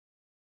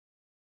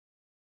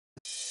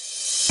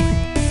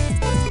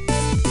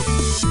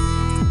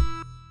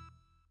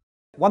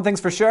one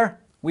thing's for sure.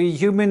 We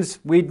humans,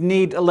 we'd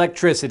need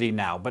electricity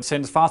now, but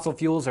since fossil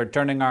fuels are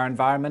turning our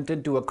environment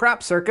into a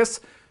crap circus,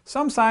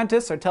 some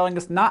scientists are telling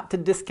us not to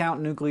discount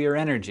nuclear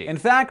energy. In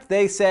fact,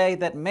 they say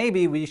that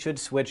maybe we should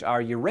switch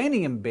our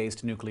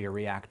uranium-based nuclear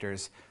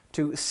reactors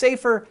to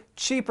safer,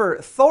 cheaper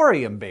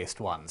thorium-based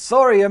ones.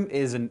 Thorium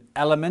is an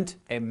element,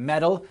 a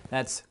metal,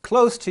 that's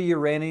close to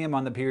uranium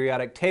on the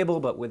periodic table,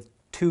 but with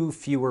 2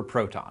 fewer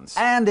protons.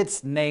 And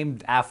it's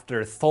named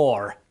after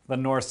Thor, the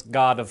Norse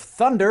god of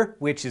thunder,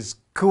 which is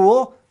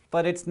cool,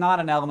 but it's not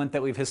an element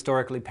that we've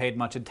historically paid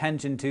much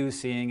attention to,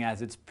 seeing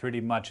as it's pretty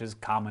much as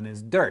common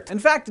as dirt. In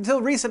fact,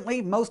 until recently,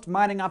 most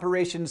mining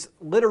operations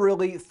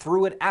literally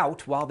threw it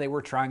out while they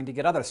were trying to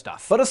get other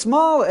stuff. But a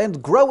small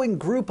and growing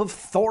group of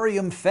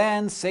thorium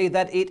fans say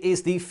that it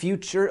is the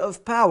future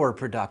of power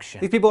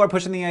production. These people are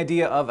pushing the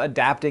idea of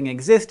adapting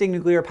existing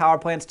nuclear power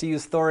plants to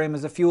use thorium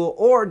as a fuel,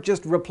 or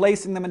just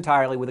replacing them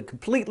entirely with a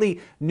completely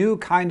new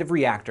kind of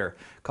reactor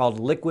called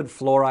liquid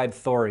fluoride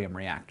thorium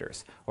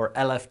reactors, or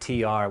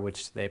LFTR,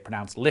 which they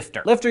pronounce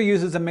lifter. Lifter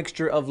uses a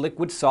mixture of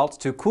liquid salts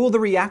to cool the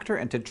reactor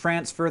and to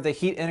transfer the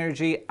heat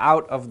energy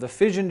out of the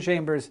fission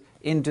chambers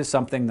into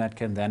something that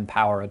can then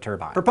power a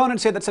turbine.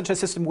 Proponents say that such a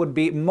system would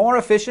be more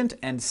efficient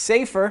and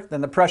safer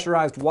than the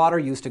pressurized water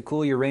used to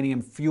cool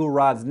uranium fuel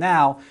rods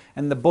now,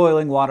 and the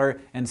boiling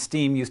water and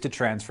steam used to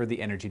transfer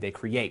the energy they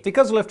create.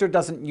 Because Lifter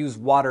doesn't use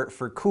water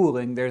for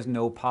cooling, there's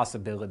no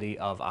possibility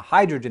of a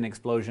hydrogen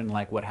explosion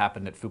like what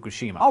happened at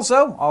Fukushima.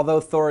 Also,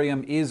 although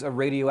thorium is a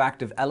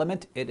radioactive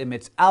element, it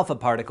emits alpha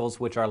particles,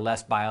 which are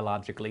less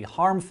biologically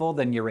harmful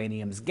than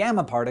uranium's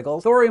gamma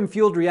particles.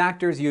 Thorium-fueled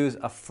reactors use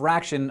a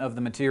fraction of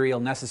the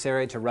material necessary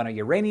to run a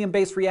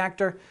uranium-based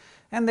reactor,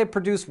 and they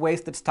produce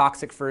waste that's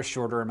toxic for a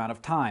shorter amount of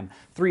time,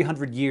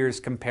 300 years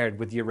compared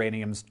with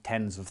uranium's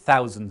tens of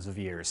thousands of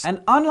years.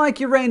 And unlike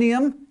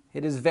uranium,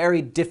 it is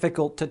very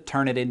difficult to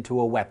turn it into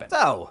a weapon.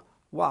 So,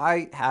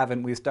 why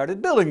haven't we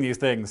started building these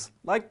things?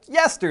 Like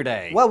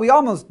yesterday? Well, we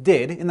almost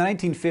did. In the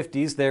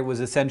 1950s, there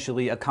was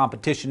essentially a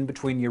competition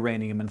between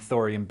uranium and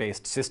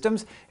thorium-based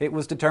systems. It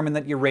was determined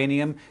that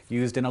uranium,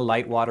 used in a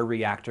light water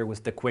reactor, was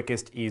the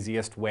quickest,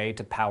 easiest way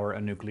to power a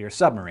nuclear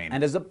submarine.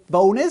 And as a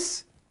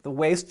bonus, the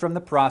waste from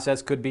the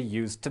process could be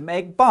used to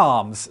make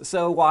bombs.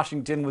 So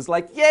Washington was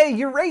like, yay,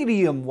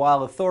 uranium,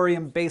 while a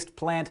thorium-based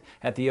plant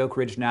at the Oak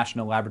Ridge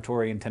National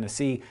Laboratory in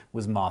Tennessee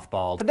was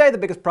mothballed. Today, the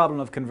biggest problem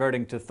of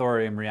converting to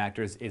thorium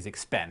reactors is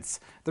expense.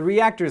 The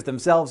reactors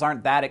themselves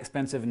aren't that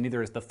expensive, and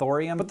neither is the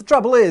thorium. But the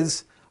trouble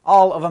is,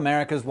 all of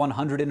America's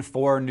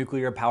 104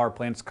 nuclear power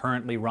plants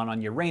currently run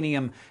on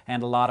uranium,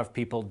 and a lot of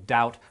people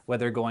doubt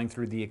whether going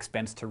through the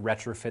expense to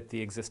retrofit the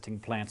existing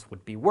plants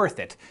would be worth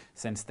it,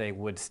 since they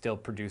would still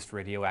produce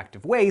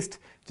radioactive waste,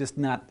 just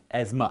not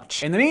as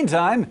much. In the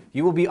meantime,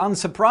 you will be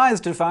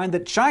unsurprised to find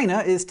that China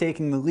is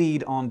taking the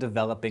lead on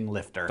developing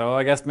Lifter. So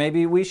I guess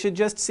maybe we should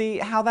just see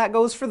how that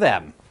goes for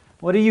them.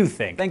 What do you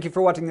think? Thank you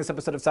for watching this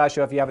episode of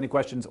SciShow. If you have any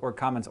questions or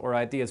comments or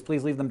ideas,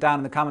 please leave them down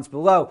in the comments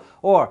below,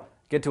 or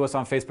get to us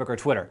on Facebook or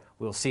Twitter.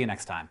 We'll see you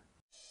next time.